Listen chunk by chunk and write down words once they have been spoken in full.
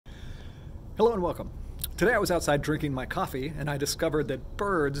Hello and welcome. Today I was outside drinking my coffee and I discovered that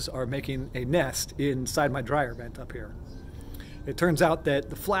birds are making a nest inside my dryer vent up here. It turns out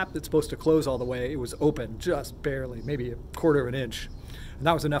that the flap that's supposed to close all the way, it was open just barely, maybe a quarter of an inch. And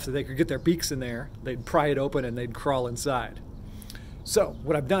that was enough that they could get their beaks in there, they'd pry it open and they'd crawl inside. So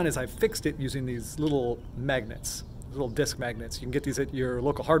what I've done is I've fixed it using these little magnets, little disc magnets. You can get these at your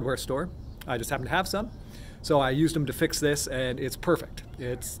local hardware store. I just happen to have some. So I used them to fix this and it's perfect.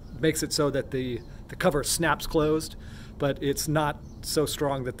 It makes it so that the cover snaps closed, but it's not so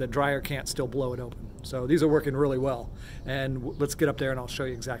strong that the dryer can't still blow it open. So these are working really well. And let's get up there and I'll show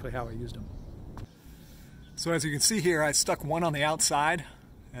you exactly how I used them. So as you can see here, I stuck one on the outside,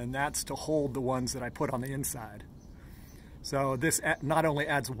 and that's to hold the ones that I put on the inside. So this not only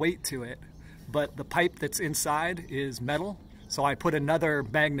adds weight to it, but the pipe that's inside is metal. So I put another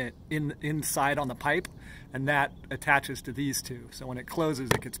magnet inside on the pipe, and that attaches to these two. So when it closes,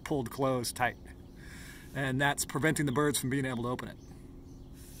 it gets pulled closed tight. And that's preventing the birds from being able to open it.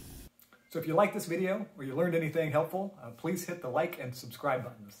 So if you like this video or you learned anything helpful, please hit the like and subscribe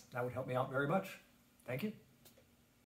buttons. That would help me out very much. Thank you.